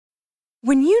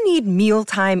When you need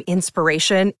mealtime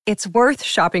inspiration, it's worth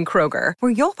shopping Kroger,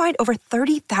 where you'll find over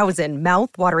 30,000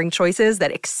 mouth-watering choices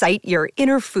that excite your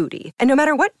inner foodie. And no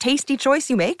matter what tasty choice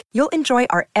you make, you'll enjoy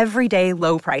our everyday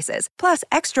low prices, plus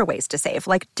extra ways to save,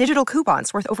 like digital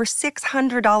coupons worth over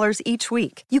 $600 each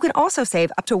week. You can also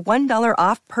save up to $1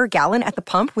 off per gallon at the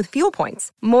pump with fuel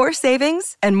points. More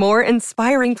savings and more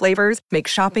inspiring flavors make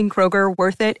shopping Kroger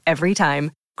worth it every time.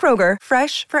 Kroger,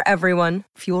 fresh for everyone.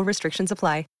 Fuel restrictions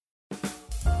apply.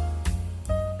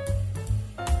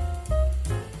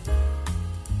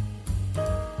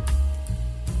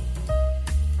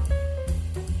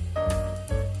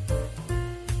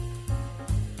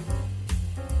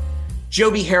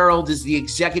 Joby Harold is the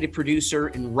executive producer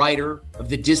and writer of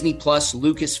the Disney Plus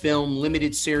Lucasfilm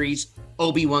limited series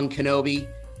Obi-Wan Kenobi,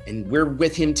 and we're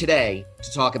with him today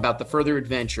to talk about the further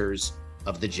adventures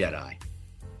of the Jedi.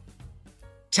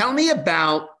 Tell me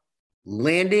about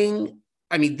landing.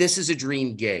 I mean, this is a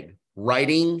dream gig,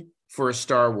 writing for a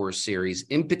Star Wars series,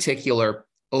 in particular,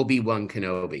 Obi-Wan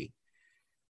Kenobi.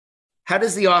 How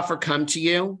does the offer come to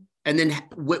you? And then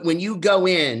when you go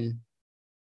in,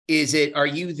 are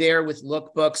you there with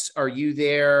lookbooks? Are you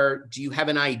there? Do you have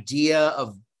an idea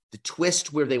of the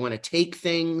twist where they want to take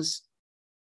things?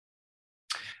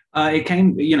 It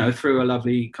came, through a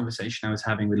lovely conversation I was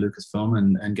having with Lucasfilm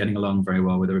and getting along very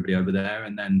well with everybody over there.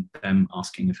 And then them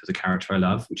asking if there's a character I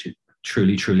love, which it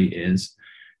truly, truly is.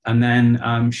 And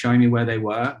then showing me where they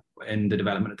were in the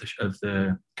development of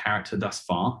the character thus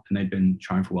far. And they'd been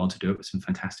trying for a while to do it with some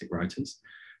fantastic writers.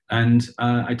 And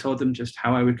I told them just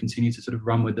how I would continue to sort of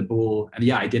run with the ball. And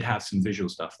yeah, I did have some visual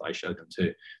stuff that I showed them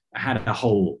too. I had a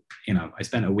whole, I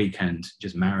spent a weekend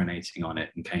just marinating on it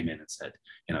and came in and said,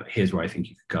 here's where I think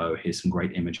you could go. Here's some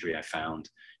great imagery I found.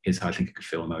 Here's how I think it could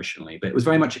feel emotionally. But it was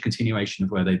very much a continuation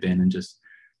of where they've been, and just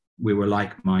we were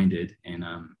like-minded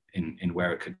in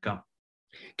where it could go.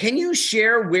 Can you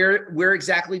share where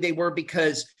exactly they were?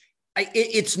 Because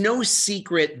it's no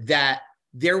secret that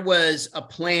there was a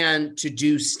plan to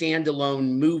do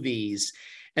standalone movies.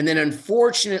 And then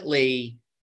unfortunately,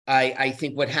 I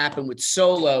think what happened with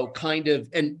Solo kind of,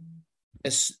 and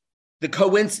the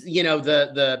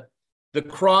coincidence, the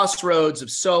crossroads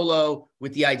of Solo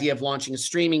with the idea of launching a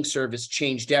streaming service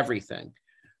changed everything.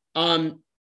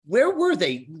 Where were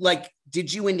they? Like,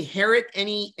 did you inherit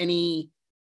any,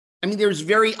 I mean, there's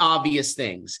very obvious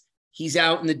things. He's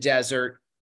out in the desert.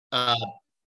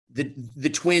 The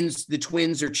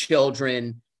twins are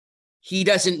children. He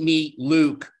doesn't meet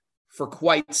Luke for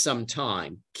quite some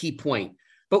time. Key point.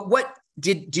 But what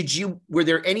was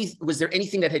there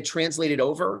anything that had translated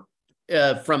over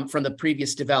from the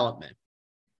previous development?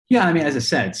 Yeah, I mean, as I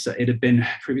said, so it had been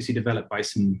previously developed by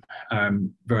some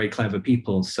very clever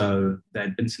people. So there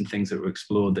had been some things that were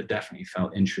explored that definitely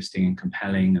felt interesting and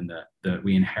compelling, and that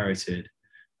we inherited,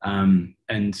 and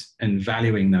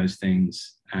valuing those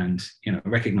things, and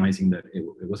recognizing that it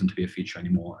wasn't to be a feature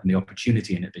anymore, and the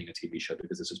opportunity in it being a TV show,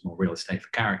 because this was more real estate for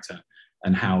character,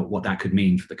 and what that could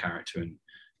mean for the character,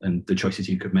 and the choices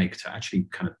you could make to actually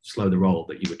kind of slow the roll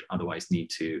that you would otherwise need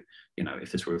to,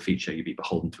 if this were a feature, you'd be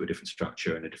beholden to a different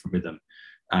structure and a different rhythm.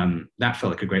 That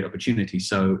felt like a great opportunity.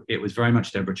 So it was very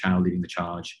much Deborah Chow leading the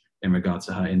charge in regards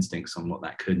to her instincts on what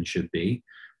that could and should be.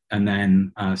 And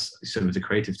then sort of as a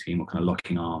creative team, we're kind of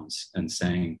locking arms and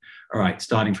saying, all right,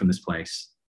 starting from this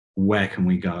place, where can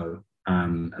we go?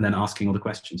 And then asking all the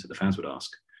questions that the fans would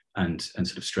ask, and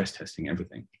sort of stress testing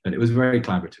everything. But it was a very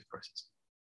collaborative process.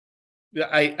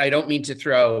 I don't mean to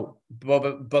throw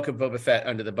Book of Boba Fett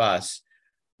under the bus,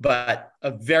 but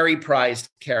a very prized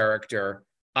character.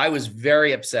 I was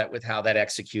very upset with how that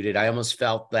executed. I almost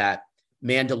felt that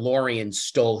Mandalorian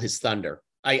stole his thunder.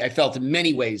 I felt in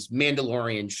many ways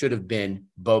Mandalorian should have been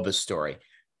Boba's story.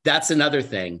 That's another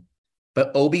thing.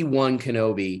 But Obi-Wan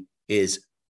Kenobi is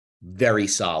very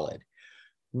solid.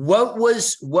 What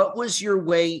was your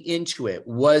way into it?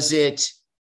 Was it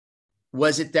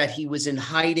that he was in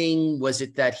hiding? Was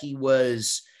it that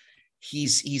he's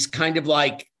kind of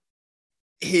like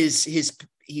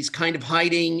he's kind of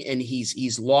hiding and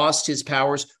he's lost his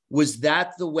powers? Was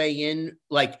that the way in?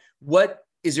 Like, what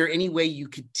is there any way you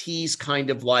could tease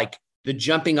kind of like the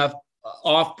jumping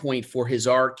off point for his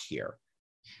arc here?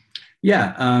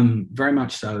 Yeah, very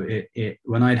much so.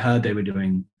 When I'd heard they were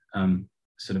doing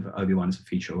sort of Obi-Wan as a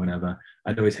feature or whatever,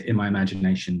 I'd always, in my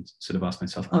imagination, sort of ask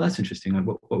myself, oh, that's interesting. Like,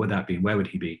 what would that be? Where would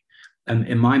he be? And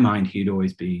in my mind, he'd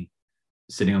always be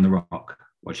sitting on the rock,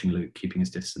 watching Luke, keeping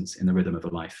his distance in the rhythm of a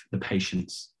life, the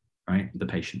patience, right? The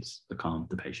patience, the calm,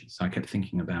 the patience. So I kept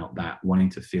thinking about that, wanting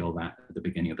to feel that at the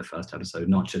beginning of the first episode,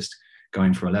 not just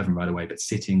going for 11 right away, but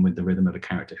sitting with the rhythm of a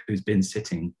character who's been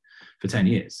sitting for 10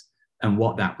 years. and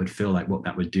what that would feel like, what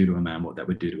that would do to a man, what that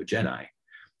would do to a Jedi.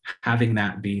 Having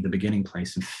that be the beginning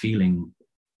place and feeling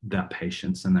that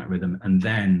patience and that rhythm, and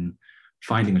then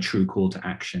finding a true call to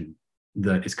action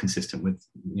that is consistent with,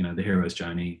 you know, the hero's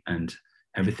journey and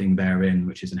everything therein,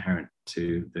 which is inherent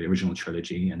to the original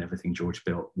trilogy and everything George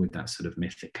built with that sort of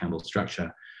mythic Campbell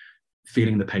structure.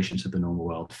 Feeling the patience of the normal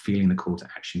world, feeling the call to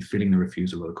action, feeling the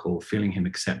refusal of the call, feeling him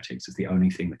accept it as the only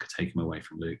thing that could take him away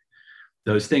from Luke.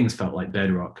 Those things felt like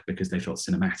bedrock because they felt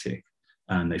cinematic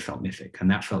and they felt mythic, and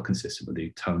that felt consistent with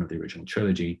the tone of the original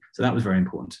trilogy. So that was very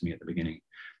important to me at the beginning.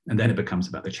 And then it becomes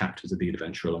about the chapters of the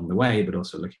adventure along the way, but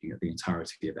also looking at the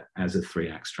entirety of it as a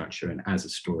 3-act structure and as a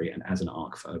story and as an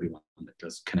arc for Obi-Wan that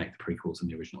does connect the prequels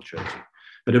and the original trilogy.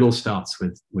 But it all starts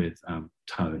with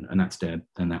tone, and that's dead,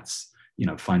 and that's, you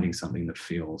know, finding something that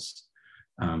feels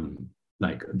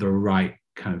like the right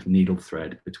kind of needle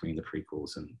thread between the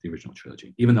prequels and the original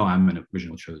trilogy. Even though I'm an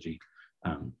original trilogy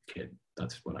kid,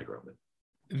 that's what I grew up with.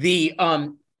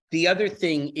 The other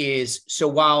thing is, so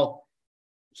while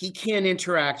he can't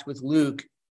interact with Luke,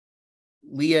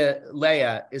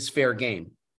 Leia is fair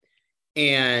game.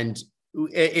 And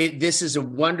this is a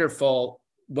wonderful,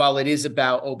 while it is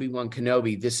about Obi-Wan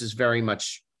Kenobi, this is very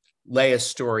much Leia's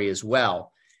story as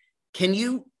well. Can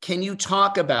you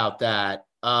talk about that?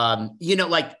 You know,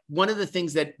 like one of the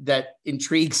things that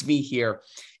intrigues me here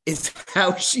is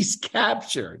how she's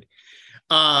captured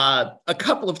a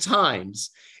couple of times.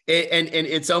 And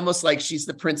it's almost like she's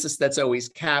the princess that's always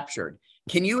captured.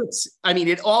 I mean,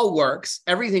 it all works.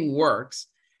 Everything works.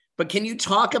 But can you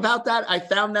talk about that? I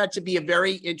found that to be a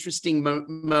very interesting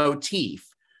motif,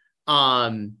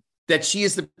 that she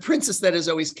is the princess that is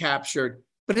always captured.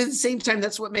 But at the same time,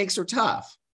 that's what makes her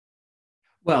tough.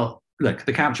 Well, look,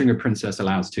 the capturing a princess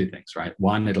allows two things, right?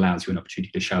 One, it allows you an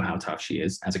opportunity to show how tough she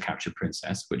is as a captured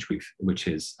princess, which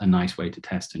is a nice way to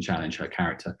test and challenge her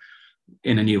character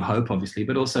in A New Hope, obviously,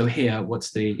 but also here,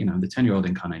 what's the 10-year-old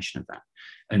incarnation of that?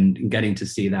 And getting to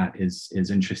see that is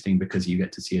interesting because you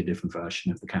get to see a different version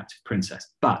of the captive princess.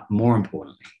 But more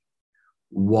importantly,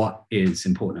 what is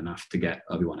important enough to get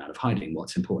Obi-Wan out of hiding?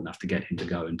 What's important enough to get him to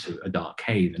go into a dark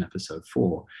cave in episode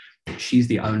 4? She's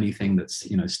the only thing that's,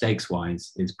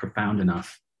 stakes-wise is profound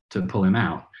enough to pull him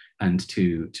out and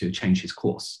to change his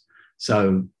course.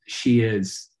 So she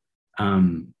is,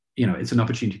 it's an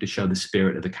opportunity to show the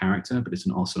spirit of the character, but it's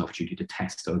also an opportunity to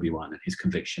test Obi-Wan and his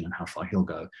conviction and how far he'll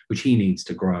go, which he needs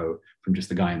to grow from just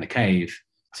the guy in the cave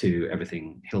to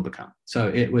everything he'll become. So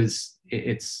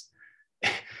it's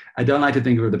I don't like to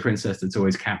think of the princess that's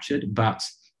always captured, but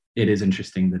it is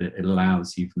interesting that it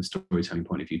allows you from a storytelling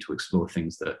point of view to explore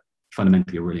things that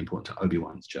fundamentally are really important to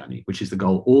Obi-Wan's journey, which is the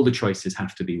goal. All the choices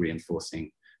have to be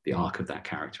reinforcing the arc of that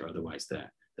character, otherwise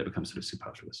they become sort of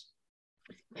superfluous.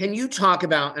 Can you talk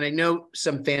about, and I know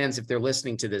some fans, if they're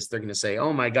listening to this, they're going to say,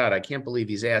 oh my God, I can't believe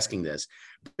he's asking this.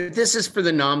 But this is for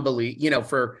the non-believe,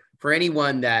 for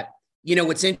anyone that,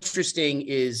 what's interesting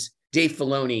is Dave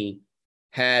Filoni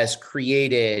has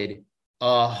created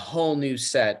a whole new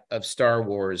set of Star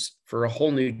Wars for a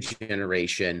whole new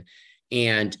generation.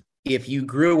 And if you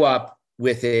grew up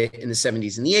with it in the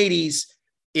 70s and the 80s,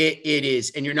 it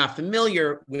is, and you're not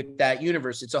familiar with that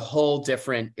universe, it's a whole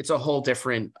different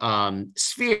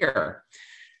sphere.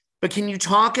 But can you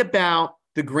talk about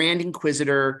the Grand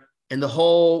Inquisitor and the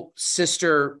whole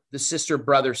sister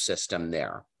brother system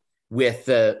there with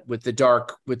the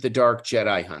dark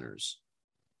Jedi hunters?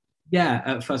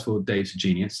 Yeah, first of all, Dave's a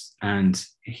genius, and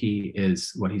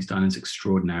what he's done is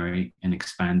extraordinary in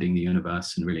expanding the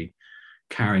universe and really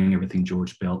carrying everything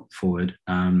George built forward.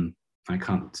 I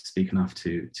can't speak enough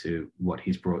to what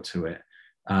he's brought to it.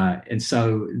 And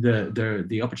so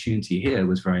the opportunity here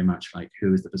was very much like,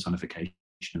 who is the personification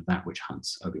of that which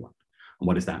hunts Obi-Wan? And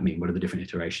what does that mean? What are the different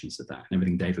iterations of that? And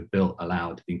everything David built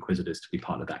allowed the Inquisitors to be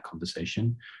part of that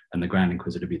conversation and the Grand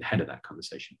Inquisitor to be the head of that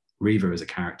conversation. Reva as a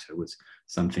character was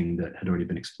something that had already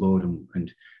been explored,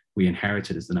 and we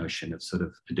inherited as the notion of sort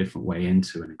of a different way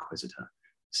into an Inquisitor.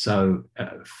 So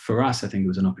for us, I think it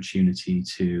was an opportunity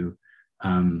to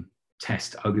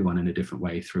test Obi-Wan in a different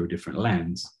way through a different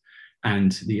lens.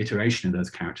 And the iteration of those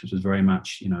characters was very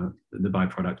much, the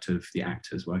byproduct of the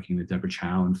actors working with Deborah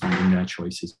Chow and finding their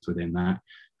choices within that.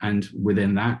 And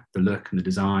within that, the look and the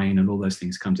design and all those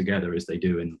things come together as they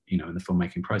do in the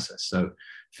filmmaking process. So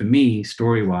for me,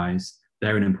 story-wise,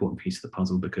 they're an important piece of the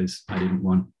puzzle because I didn't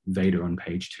want Vader on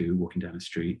page 2 walking down the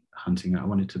street hunting. I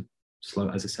wanted to slow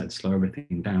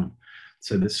everything down.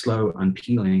 So the slow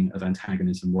unpeeling of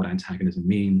antagonism, what antagonism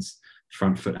means,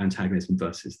 front foot antagonism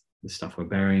versus the stuff we're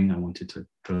bearing. I wanted to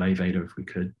play Vader if we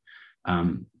could.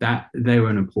 That they were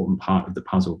an important part of the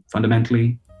puzzle.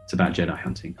 Fundamentally, it's about Jedi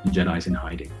hunting and Jedis in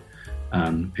hiding.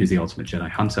 who's the ultimate Jedi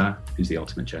Hunter, who's the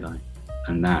ultimate Jedi.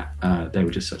 And that they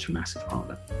were just such a massive part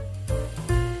of it.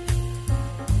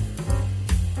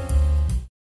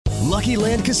 Lucky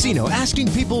Land Casino,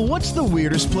 asking people, what's the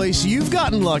weirdest place you've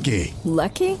gotten lucky?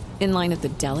 Lucky? In line at the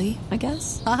deli, I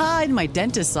guess? Aha, in my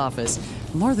dentist's office.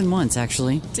 More than once,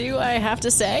 actually. Do I have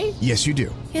to say? Yes, you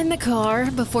do. In the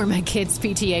car before my kids'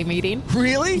 PTA meeting.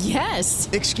 Really? Yes.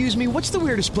 Excuse me, what's the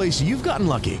weirdest place you've gotten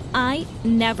lucky? I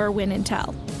never win and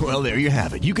tell. Well, there you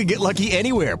have it. You can get lucky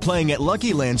anywhere, playing at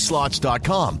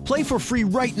LuckyLandSlots.com. Play for free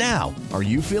right now. Are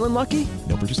you feeling lucky?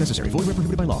 No purchase necessary. Void where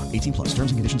prohibited by law. 18 plus.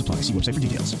 Terms and conditions apply. See website for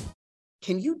details.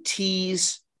 Can you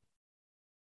tease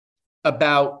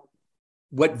about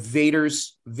what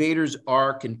Vader's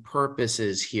arc and purpose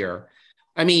is here?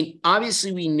 I mean,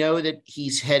 obviously we know that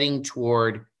he's heading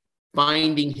toward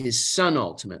finding his son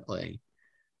ultimately,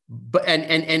 but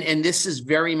and this is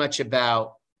very much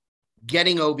about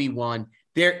getting Obi-Wan.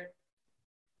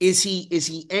 Is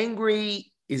he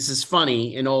angry? Is this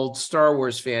funny? An old Star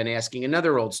Wars fan asking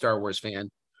another old Star Wars fan,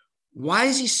 why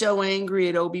is he so angry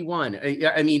at Obi-Wan?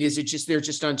 I mean, is it just they're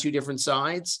just on two different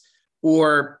sides,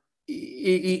 or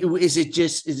is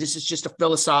this just a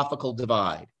philosophical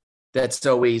divide that's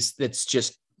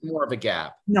just more of a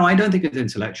gap? No, I don't think it's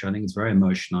intellectual. I think it's very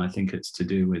emotional. I think it's to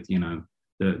do with,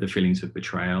 the feelings of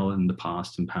betrayal and the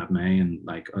past and Padme and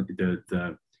like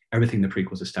the everything the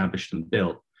prequels established and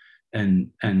built. And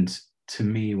to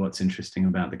me, what's interesting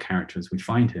about the character as we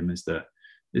find him is that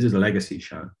this is a legacy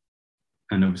show.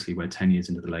 And obviously we're 10 years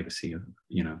into the legacy of,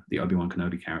 the Obi-Wan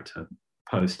Kenobi character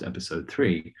post episode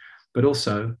 3, but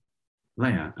also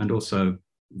Leia and also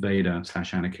Vader /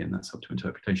 Anakin. That's up to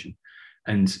interpretation.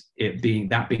 And it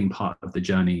being part of the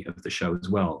journey of the show as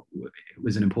well, it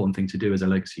was an important thing to do as a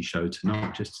legacy show, to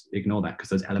not just ignore that, because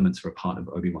those elements are a part of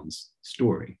Obi-Wan's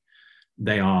story.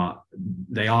 They are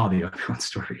the Obi-Wan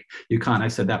story. I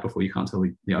said that before, you can't tell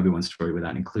the Obi-Wan story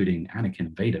without including Anakin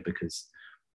and Vader, because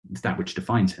it's that which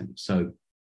defines him. So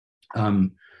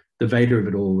the Vader of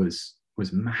it all was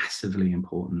massively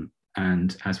important,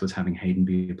 and as was having Hayden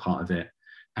be a part of it,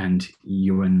 and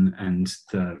Ewan, and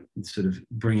the sort of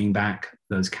bringing back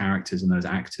those characters and those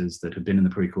actors that have been in the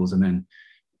prequels, and then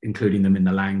including them in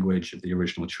the language of the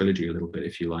original trilogy a little bit,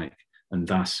 if you like, and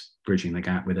thus bridging the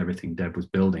gap with everything Deb was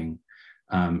building,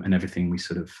 and everything we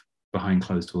sort of behind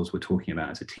closed doors were talking about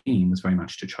as a team, was very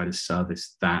much to try to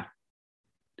service that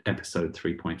episode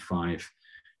 3.5,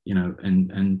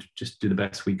 and just do the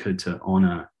best we could to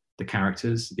honor the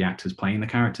characters, the actors playing the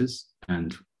characters,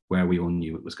 and where we all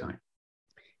knew it was going.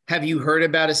 Have you heard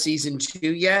about a season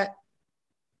 2 yet?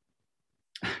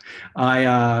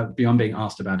 I, beyond being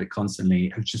asked about it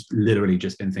constantly, have literally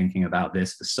just been thinking about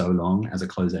this for so long as a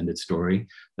close-ended story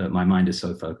that my mind is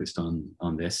so focused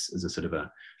on this as a sort of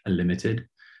a limited,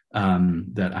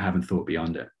 that I haven't thought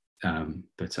beyond it.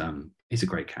 But he's a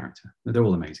great character. They're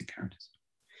all amazing characters.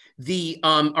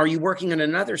 Are you working on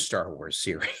another Star Wars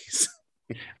series?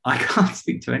 I can't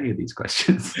speak to any of these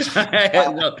questions.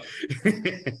 But look,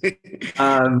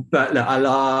 I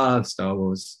love Star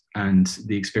Wars, and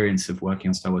the experience of working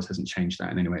on Star Wars hasn't changed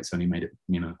that in any way. It's only made it,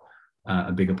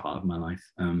 a bigger part of my life.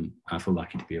 I feel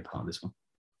lucky to be a part of this one.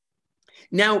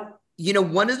 Now,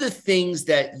 one of the things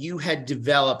that you had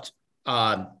developed,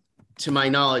 to my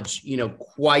knowledge,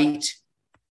 quite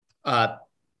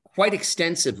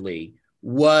extensively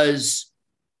was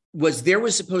there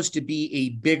was supposed to be a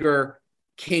bigger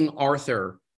King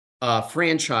Arthur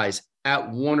franchise at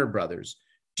Warner Brothers.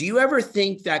 Do you ever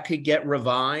think that could get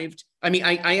revived? I mean,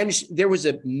 I understand there was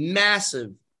a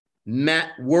massive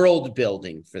world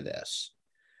building for this.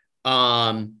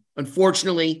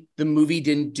 Unfortunately, the movie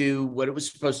didn't do what it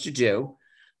was supposed to do.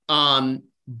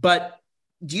 But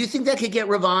do you think that could get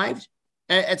revived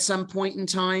at some point in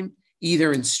time,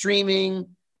 either in streaming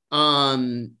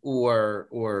or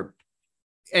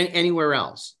anywhere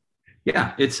else?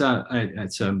 Yeah, it's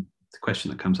a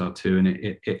question that comes up too,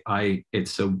 and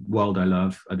it's a world I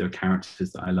love. There are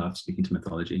characters that I love, speaking to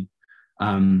mythology,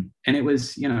 and it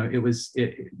was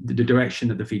the direction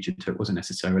that the feature took wasn't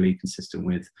necessarily consistent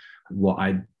with what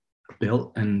I'd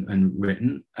built and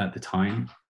written at the time.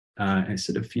 It's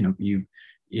sort of it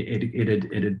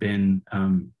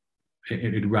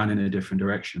had run in a different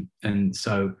direction, and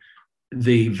so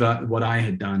what I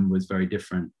had done was very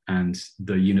different, and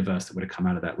the universe that would have come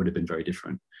out of that would have been very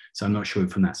different. So I'm not sure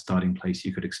from that starting place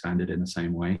you could expand it in the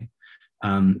same way.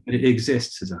 It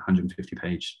exists as a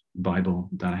 150-page Bible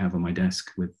that I have on my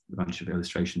desk with a bunch of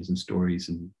illustrations and stories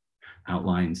and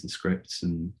outlines and scripts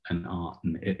and art.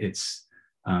 And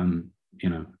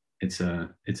it's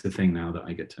a thing now that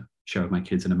I get to share with my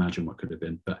kids and imagine what could have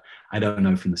been. But I don't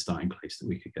know from the starting place that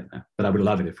we could get there. But I would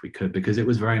love it if we could, because it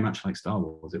was very much like Star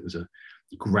Wars. It was a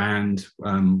grand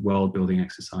world building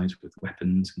exercise with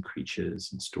weapons and creatures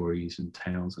and stories and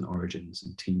tales and origins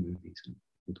and teen movies and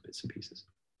all the bits and pieces.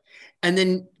 And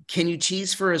then can you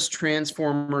tease for us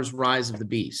Transformers Rise of the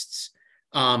Beasts?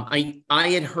 I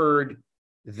had heard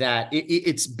that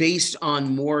it's based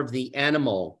on more of the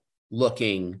animal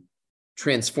looking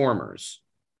Transformers.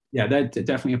 Yeah, they're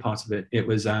definitely a part of it. It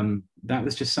was that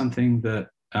was just something that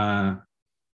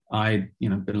I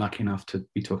been lucky enough to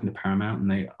be talking to Paramount,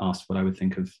 and they asked what I would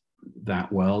think of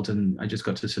that world, and I just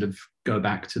got to sort of go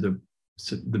back to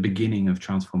the beginning of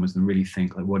Transformers and really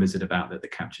think, like, what is it about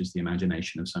that captures the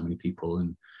imagination of so many people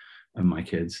and my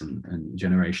kids and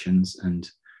generations, and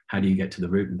how do you get to the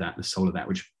root of that, the soul of that,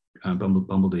 which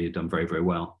Bumblebee had done very, very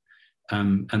well.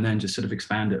 And then just sort of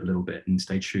expand it a little bit and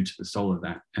stay true to the soul of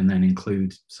that, and then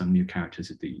include some new characters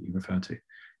that you refer to,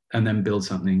 and then build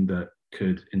something that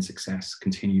could, in success,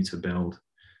 continue to build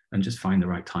and just find the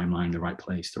right timeline, the right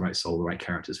place, the right soul, the right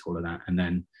characters for all of that, and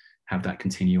then have that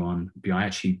continue on. I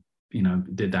actually,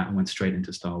 did that and went straight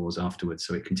into Star Wars afterwards,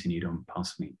 so it continued on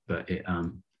past me. But it,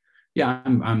 I'm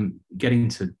getting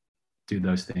to do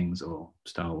those things, or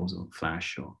Star Wars, or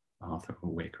Flash, or Arthur, or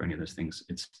Wick, or any of those things.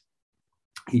 It's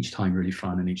each time really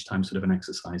fun, and each time sort of an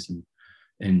exercise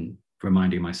in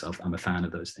reminding myself I'm a fan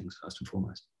of those things first and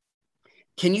foremost.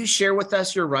 Can you share with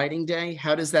us your writing day?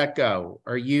 How does that go?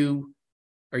 Are you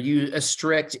a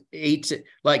strict 8 to,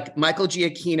 like Michael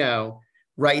Giacchino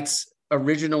writes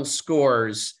original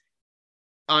scores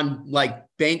on like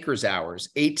banker's hours,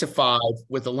 8 to 5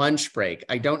 with a lunch break?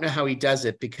 I don't know how he does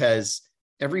it, because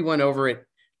everyone over it,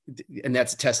 and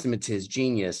that's a testament to his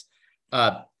genius.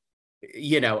 I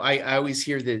always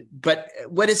hear that, but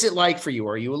what is it like for you?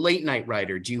 Are you a late night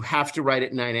writer? Do you have to write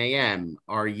at 9 a.m.?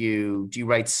 Do you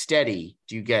write steady?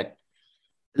 Do you get?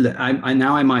 Look,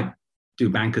 I might do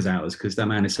banker's hours, because that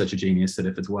man is such a genius that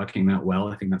if it's working that well,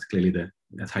 I think that's clearly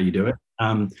that's how you do it.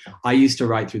 I used to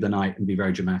write through the night and be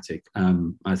very dramatic.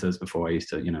 As I was before, I used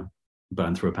to,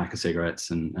 burn through a pack of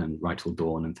cigarettes and write till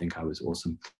dawn and think I was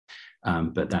awesome.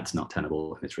 But that's not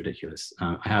tenable. It's ridiculous.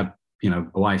 I have, a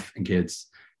wife and kids,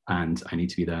 and I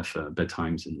need to be there for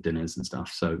bedtimes and dinners and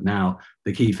stuff. So now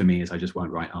the key for me is I just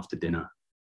won't write after dinner.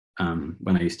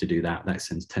 When I used to do that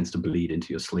tends to bleed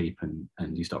into your sleep,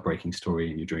 and you start breaking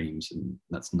story in your dreams, and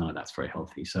that's very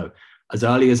healthy. So as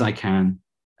early as I can,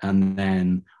 and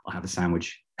then I'll have a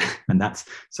sandwich. And that's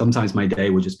sometimes my day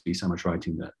will just be so much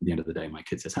writing that at the end of the day, my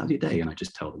kid says, "How's your day?" And I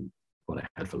just tell them what I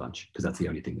had for lunch, because that's the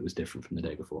only thing that was different from the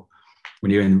day before.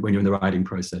 When you're in the writing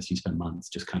process, you spend months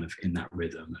just kind of in that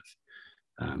rhythm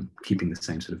of keeping the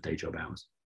same sort of day job hours.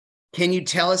 Can you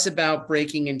tell us about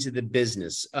breaking into the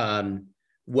business?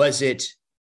 Was it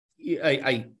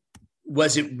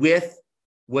with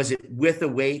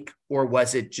Awake, or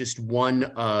was it just one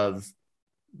of,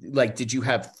 like, did you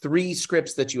have 3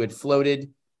 scripts that you had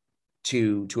floated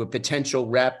to a potential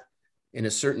rep in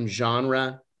a certain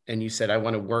genre, and you said, I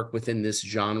want to work within this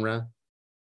genre?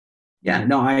 Yeah,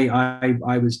 no,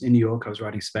 I was in New York. I was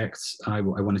writing specs. I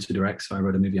wanted to direct, so I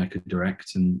wrote a movie I could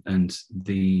direct, and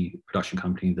the production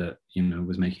company that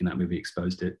was making that movie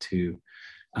exposed it to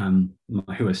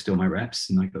who are still my reps,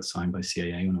 and I got signed by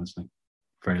CAA when I was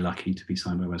very lucky to be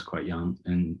signed when I was quite young,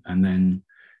 and then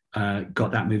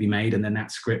got that movie made, and then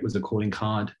that script was a calling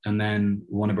card, and then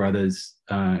Warner Brothers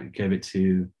gave it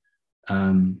to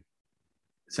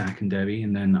Zach and Debbie,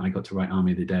 and then I got to write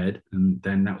Army of the Dead, and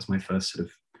then that was my first sort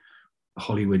of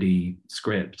Hollywoody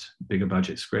script, bigger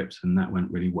budget script, and that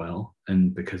went really well,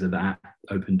 and because of that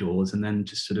opened doors, and then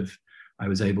just sort of I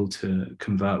was able to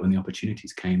convert when the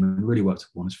opportunities came, and really worked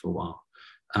with Warner's for a while,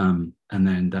 and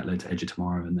then that led to Edge of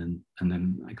Tomorrow, and then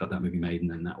I got that movie made,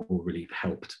 and then that all really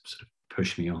helped sort of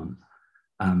push me on.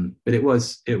 But it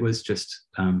was just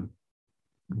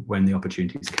when the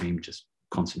opportunities came, just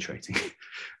concentrating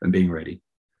and being ready.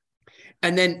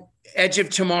 And then Edge of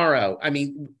Tomorrow. I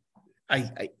mean,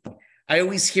 I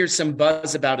always hear some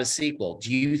buzz about a sequel.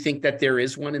 Do you think that there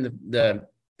is one in the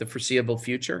foreseeable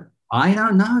future? I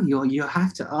don't know. You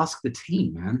have to ask the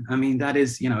team, man. I mean, that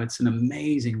is, it's an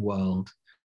amazing world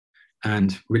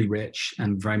and really rich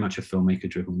and very much a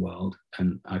filmmaker-driven world.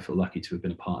 And I feel lucky to have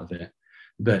been a part of it.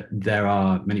 But there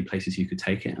are many places you could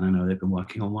take it, and I know they've been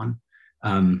working on one.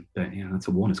 But that's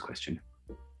a Warner's question.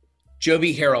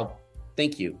 Joby Harold,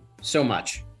 thank you so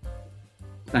much.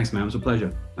 Thanks, man. It was a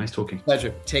pleasure. Nice talking.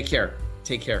 Pleasure. Take care.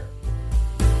 Take care.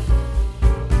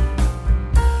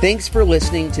 Thanks for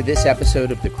listening to this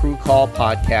episode of the Crew Call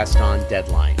podcast on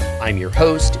Deadline. I'm your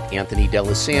host, Anthony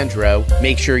D'Alessandro.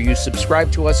 Make sure you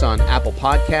subscribe to us on Apple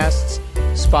Podcasts,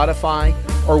 Spotify,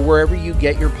 or wherever you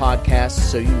get your podcasts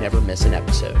so you never miss an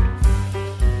episode.